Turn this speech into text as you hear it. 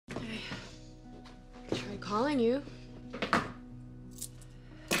calling you.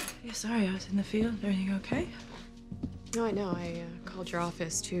 Yeah, sorry, I was in the field. Everything okay? No, I know. I called your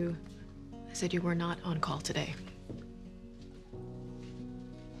office to... I said you were not on call today.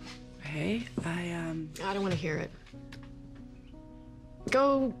 Hey, I don't want to hear it.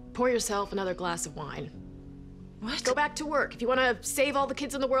 Go pour yourself another glass of wine. What? Go back to work. If you want to save all the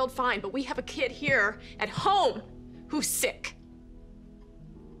kids in the world, fine. But we have a kid here at home who's sick.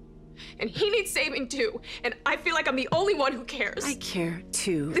 And he needs saving too. And I feel like I'm the only one who cares. I care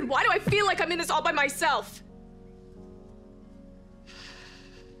too. Then why do I feel like I'm in this all by myself?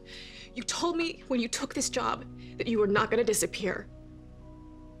 You told me when you took this job that you were not going to disappear.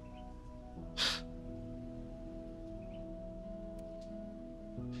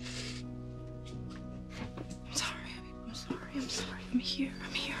 I'm sorry. I'm sorry. I'm here.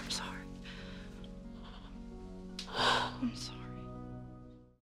 I'm sorry. I'm sorry.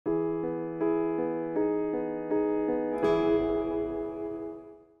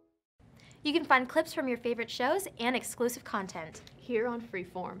 You can find clips from your favorite shows and exclusive content Here on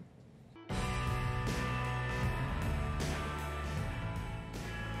Freeform.